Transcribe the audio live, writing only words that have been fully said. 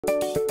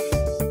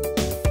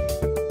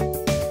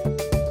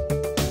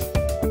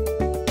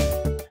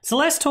So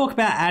let's talk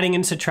about adding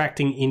and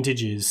subtracting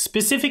integers,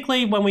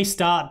 specifically when we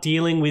start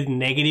dealing with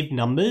negative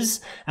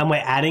numbers and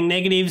we're adding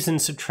negatives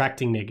and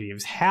subtracting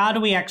negatives. How do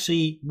we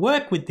actually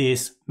work with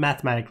this,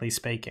 mathematically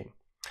speaking?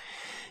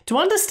 To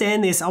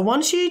understand this, I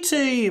want you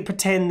to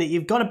pretend that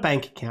you've got a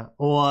bank account,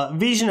 or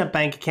vision a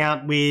bank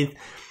account with,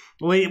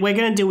 we're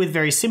going to deal with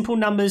very simple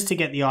numbers to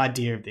get the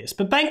idea of this.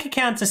 But bank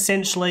accounts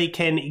essentially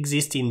can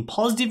exist in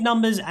positive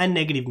numbers and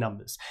negative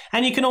numbers.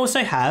 And you can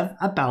also have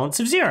a balance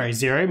of zero.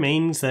 Zero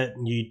means that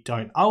you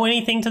don't owe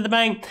anything to the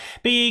bank,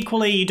 but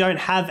equally you don't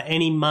have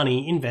any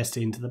money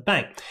invested into the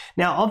bank.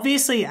 Now,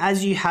 obviously,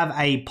 as you have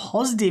a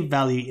positive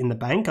value in the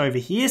bank over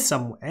here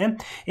somewhere,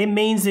 it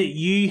means that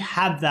you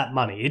have that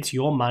money. It's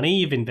your money,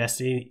 you've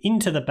invested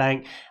into the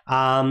bank,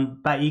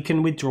 but you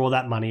can withdraw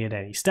that money at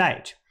any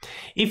stage.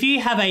 If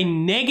you have a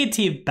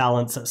negative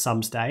balance at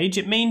some stage,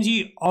 it means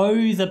you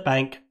owe the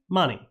bank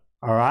money.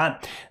 All right.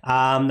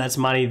 That's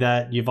money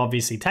that you've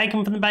obviously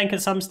taken from the bank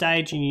at some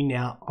stage and you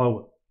now owe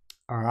it.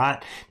 All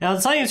right. Now,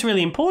 something that's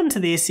really important to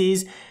this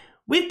is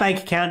with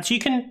bank accounts, you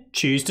can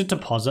choose to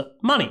deposit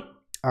money.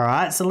 All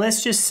right. So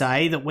let's just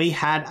say that we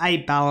had a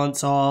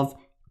balance of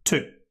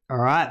 $2. All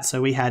right.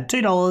 So we had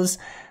 $2.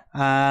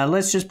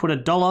 Let's just put a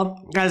dot.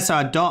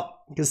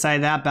 You can say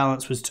that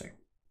balance was $2.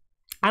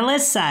 And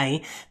let's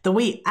say that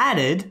we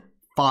added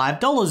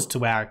 $5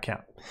 to our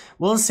account.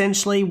 Well,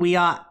 essentially, we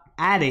are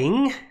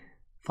adding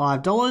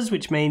 $5,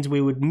 which means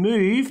we would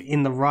move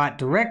in the right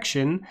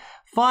direction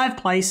 5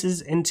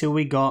 places until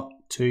we got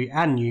to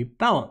our new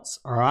balance.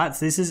 All right,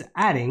 so this is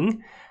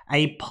adding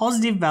a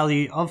positive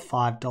value of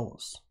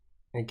 $5.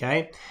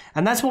 Okay,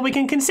 and that's what we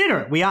can consider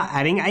it. We are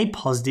adding a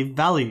positive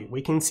value.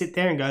 We can sit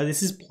there and go,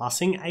 this is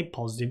plussing a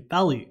positive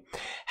value.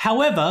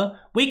 However,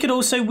 we could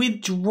also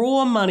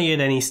withdraw money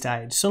at any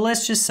stage. So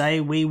let's just say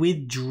we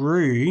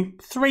withdrew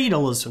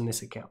 $3 from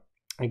this account.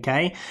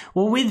 Okay,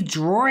 well,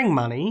 withdrawing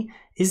money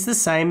is the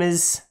same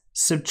as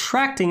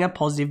subtracting a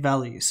positive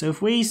value. So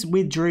if we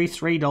withdrew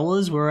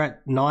 $3, we're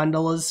at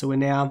 $9. So we're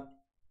now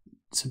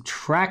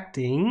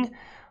subtracting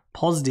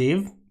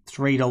positive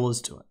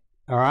 $3 to it.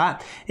 All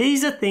right,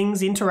 these are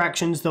things,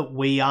 interactions that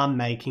we are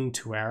making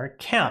to our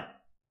account.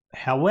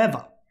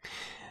 However,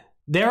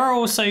 there are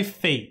also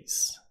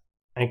fees,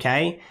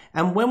 okay?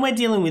 And when we're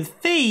dealing with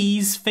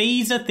fees,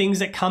 fees are things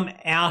that come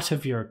out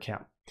of your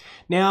account.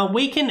 Now,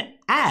 we can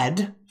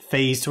add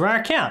fees to our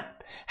account.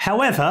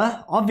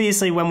 However,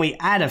 obviously, when we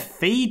add a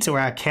fee to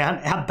our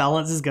account, our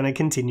balance is going to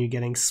continue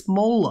getting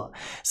smaller.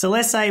 So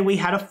let's say we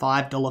had a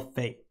 $5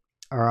 fee,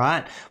 all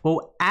right?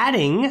 Well,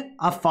 adding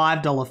a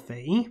 $5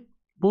 fee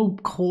will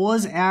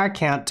cause our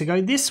account to go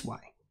this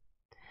way.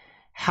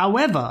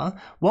 However,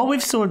 what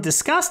we've sort of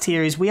discussed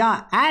here is we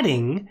are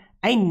adding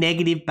a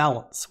negative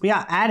balance. We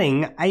are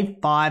adding a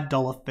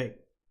 $5 fee.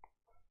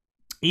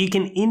 You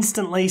can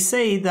instantly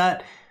see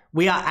that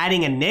we are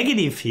adding a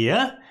negative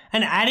here,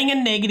 and adding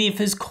a negative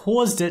has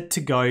caused it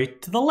to go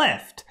to the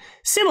left.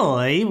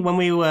 Similarly, when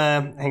we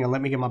were, hang on,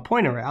 let me get my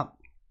pointer out.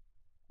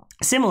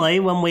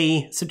 Similarly, when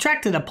we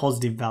subtracted a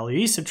positive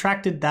value,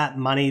 subtracted that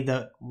money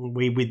that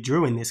we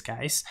withdrew in this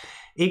case,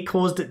 it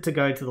caused it to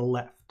go to the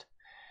left.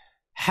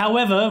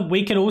 However,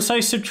 we can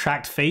also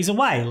subtract fees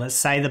away. Let's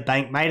say the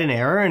bank made an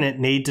error and it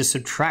needed to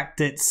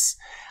subtract its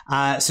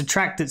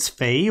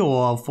fee,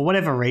 or for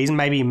whatever reason,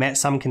 maybe it met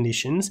some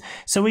conditions.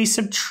 So we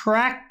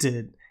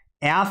subtracted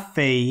our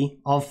fee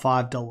of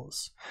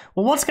 $5.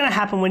 Well, what's going to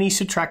happen when you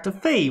subtract a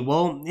fee?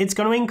 Well, it's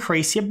going to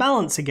increase your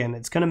balance again.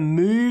 It's going to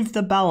move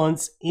the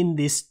balance in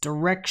this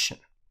direction.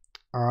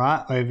 All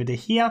right, over to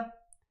here.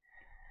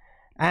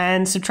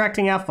 And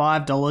subtracting our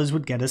 $5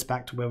 would get us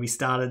back to where we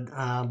started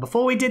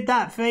before we did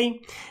that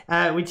fee,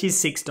 which is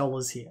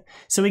 $6 here.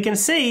 So we can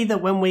see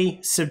that when we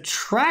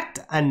subtract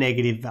a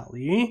negative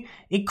value,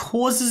 it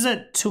causes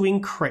it to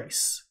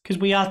increase because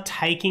we are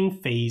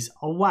taking fees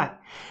away.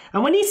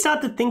 And when you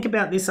start to think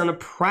about this on a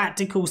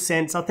practical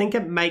sense, I think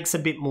it makes a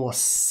bit more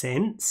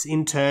sense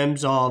in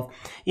terms of,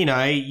 you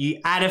know, you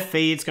add a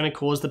fee, it's going to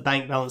cause the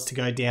bank balance to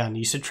go down.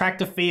 You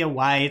subtract a fee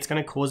away, it's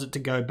going to cause it to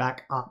go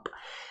back up.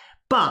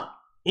 But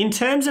in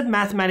terms of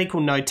mathematical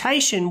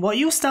notation, what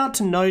you'll start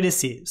to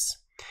notice is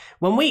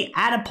when we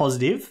add a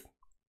positive,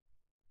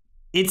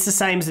 it's the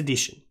same as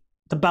addition.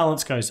 The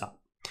balance goes up.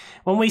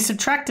 When we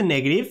subtract a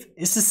negative,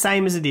 it's the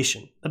same as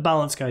addition. The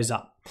balance goes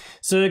up.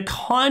 So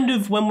kind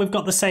of when we've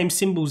got the same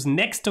symbols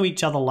next to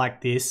each other like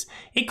this,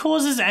 it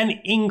causes an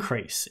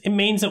increase. It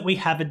means that we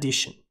have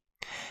addition.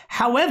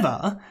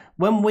 However,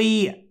 when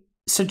we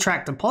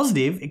subtract a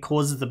positive, it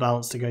causes the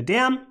balance to go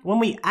down. When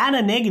we add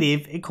a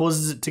negative, it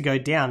causes it to go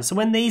down. So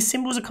when these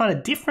symbols are kind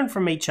of different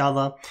from each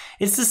other,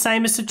 it's the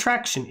same as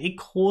subtraction. It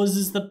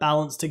causes the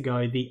balance to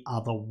go the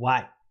other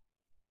way.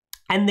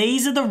 And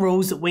these are the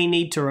rules that we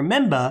need to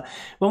remember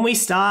when we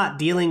start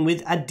dealing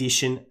with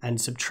addition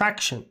and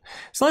subtraction.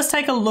 So let's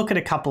take a look at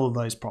a couple of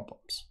those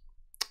problems.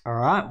 All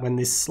right, when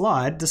this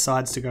slide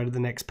decides to go to the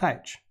next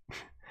page.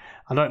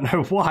 I don't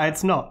know why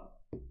it's not.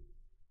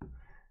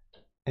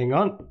 Hang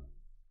on.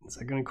 Is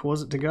that going to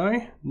cause it to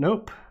go?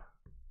 Nope.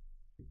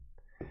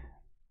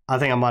 I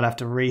think I might have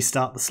to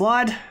restart the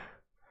slide.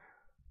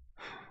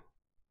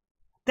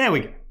 There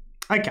we go.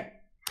 Okay.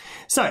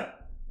 So,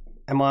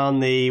 am I on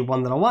the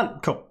one that I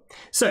want? Cool.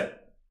 So,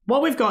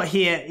 what we've got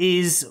here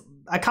is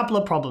a couple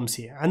of problems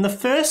here. And the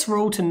first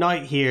rule to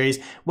note here is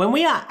when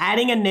we are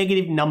adding a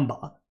negative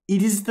number,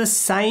 it is the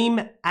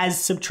same as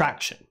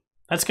subtraction.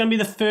 That's going to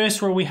be the first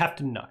rule we have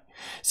to know.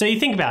 So you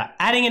think about it,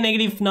 adding a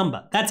negative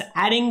number, that's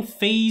adding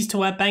fees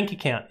to our bank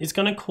account. It's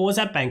going to cause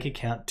our bank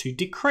account to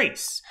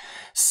decrease.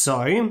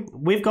 So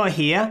we've got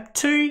here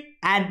 2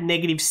 add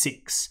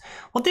 -6.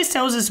 What this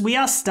tells us, we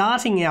are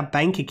starting our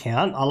bank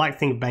account. I like to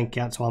think of bank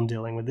accounts while I'm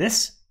dealing with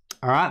this.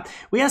 All right,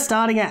 we are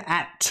starting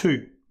at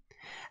 2.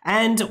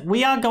 And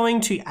we are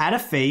going to add a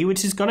fee,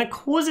 which is going to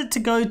cause it to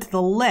go to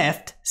the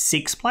left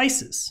 6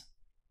 places.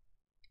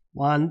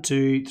 1,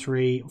 2,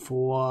 3,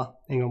 4,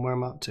 hang on, where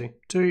am I up to?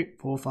 2,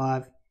 4,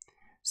 5,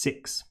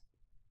 6.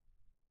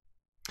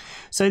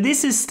 So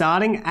this is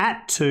starting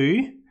at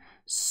 2,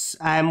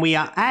 and we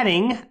are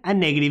adding a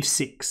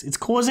 -6. It's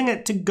causing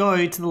it to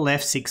go to the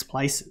left 6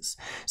 places.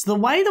 So the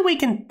way that we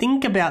can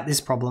think about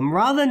this problem,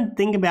 rather than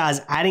think about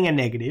as adding a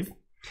negative,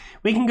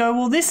 we can go,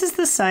 well, this is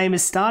the same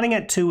as starting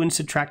at 2 and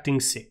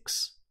subtracting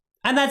 6.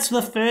 And that's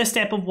the first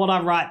step of what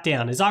I write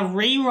down, is I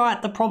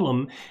rewrite the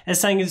problem as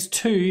saying it's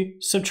 2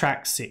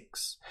 subtract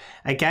 6.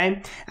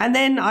 Okay, and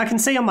then I can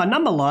see on my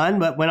number line,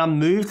 but when I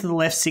move to the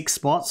left 6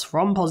 spots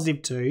from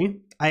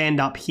 +2, I end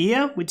up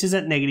here, which is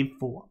at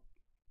 -4.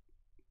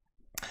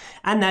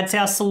 And that's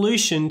our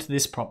solution to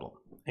this problem.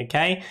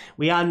 Okay,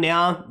 we are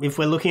now, if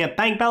we're looking at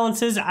bank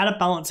balances, at a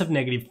balance of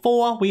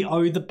 -4, we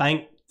owe the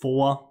bank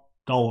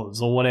 $4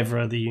 or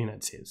whatever the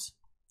units is.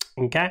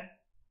 Okay.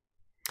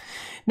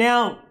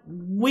 Now,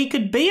 we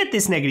could be at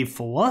this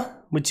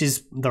 -4, which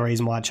is the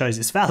reason why I chose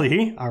this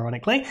value,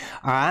 ironically.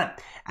 All right.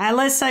 And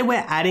let's say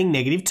we're adding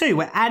 -2.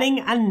 We're adding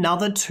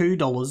another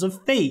 $2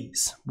 of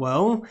fees.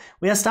 Well,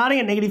 we are starting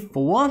at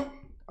 -4.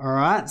 All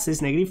right. So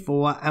this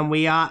 -4, and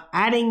we are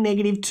adding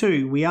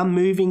 -2. We are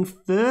moving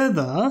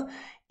further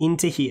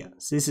into here.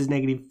 So this is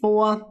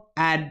 -4,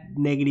 add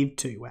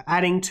 -2. We're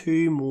adding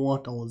 $2 more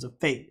of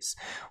fees.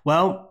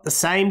 Well, the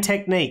same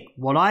technique.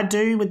 What I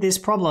do with this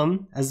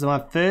problem as my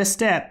first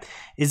step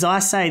is I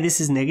say this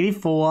is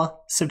 -4,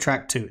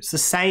 subtract 2. It's the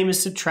same as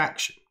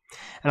subtraction.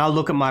 And I'll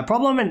look at my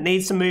problem and it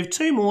needs to move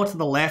 2 more to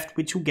the left,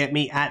 which will get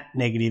me at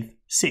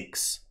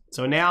 -6.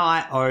 So now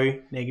I owe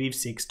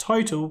 -6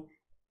 total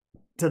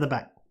to the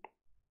bank.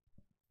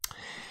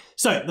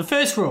 So the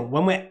first rule,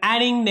 when we're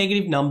adding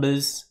negative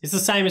numbers, is the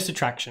same as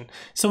subtraction.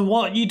 So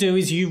what you do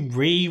is you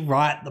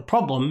rewrite the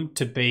problem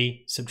to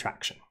be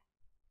subtraction.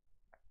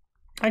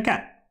 Okay.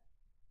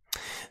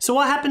 So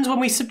what happens when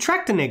we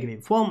subtract a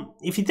negative? Well,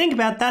 if you think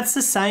about it, that's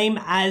the same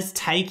as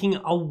taking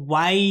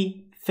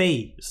away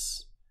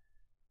fees.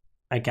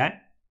 Okay.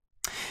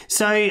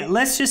 So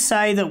let's just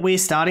say that we're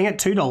starting at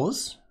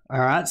 $2.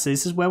 All right, so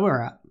this is where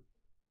we're at.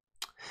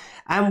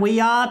 And we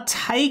are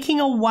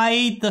taking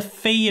away the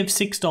fee of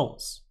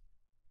 $6.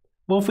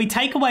 Well, if we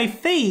take away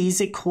fees,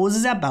 it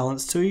causes our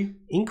balance to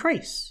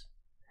increase.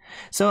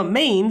 So it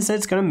means that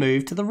it's going to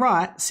move to the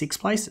right 6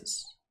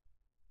 places.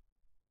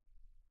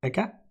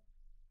 Okay?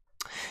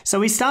 So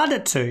we start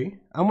at 2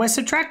 and we're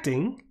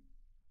subtracting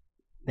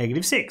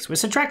 -6. We're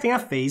subtracting our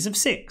fees of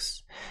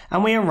 6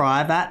 and we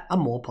arrive at a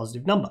more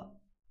positive number.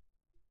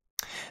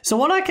 So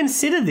what I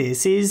consider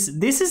this is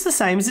the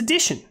same as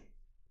addition.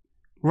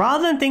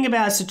 Rather than think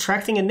about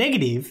subtracting a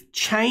negative,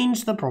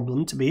 change the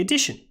problem to be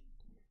addition.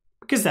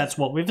 Because that's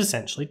what we've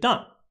essentially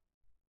done.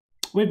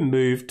 We've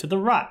moved to the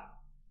right.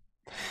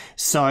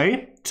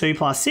 So 2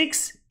 plus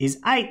 6 is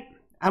 8,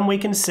 and we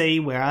can see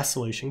where our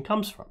solution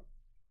comes from.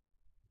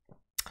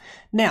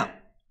 Now,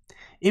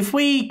 if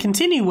we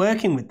continue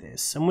working with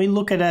this and we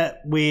look at it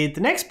with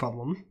the next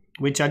problem,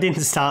 which I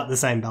didn't start the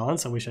same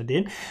balance, I wish I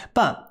did,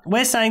 but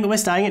we're saying that we're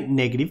starting at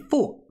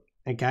 -4.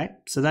 Okay,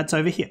 so that's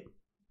over here.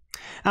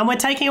 And we're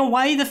taking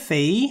away the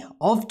fee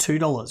of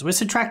 $2. We're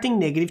subtracting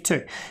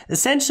 -2.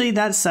 Essentially,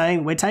 that's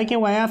saying we're taking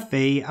away our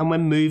fee and we're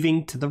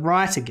moving to the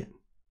right again,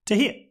 to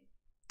here.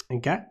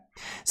 Okay?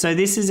 So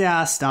this is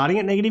our starting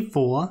at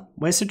 -4.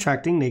 We're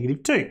subtracting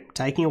 -2,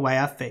 taking away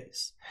our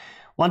fees.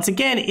 Once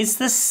again, it's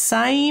the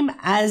same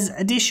as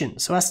addition.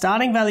 So our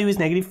starting value is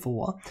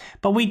 -4,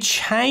 but we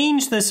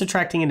change the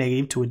subtracting a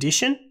negative to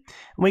addition.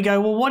 And we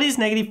go, well, what is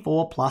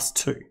 -4 plus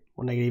 2?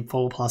 Well,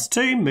 -4 plus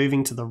 2,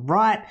 moving to the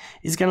right,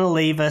 is going to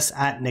leave us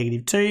at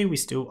 -2. We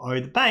still owe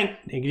the bank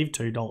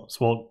 -$2.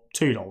 Well,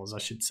 $2, I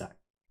should say.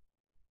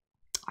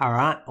 All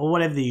right, or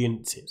whatever the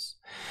units is.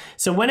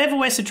 So whenever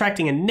we're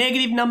subtracting a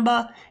negative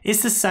number,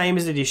 it's the same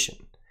as addition.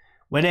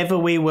 Whenever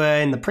we were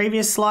in the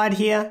previous slide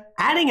here,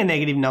 adding a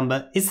negative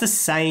number, it's the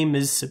same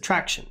as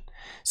subtraction.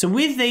 So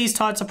with these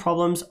types of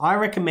problems, I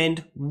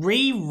recommend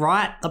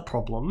rewrite the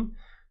problem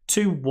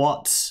to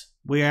what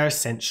we are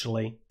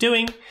essentially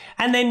doing,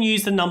 and then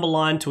use the number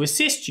line to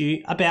assist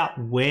you about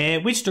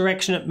which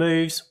direction it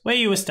moves, where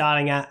you were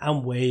starting at,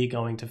 and where you're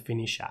going to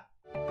finish at.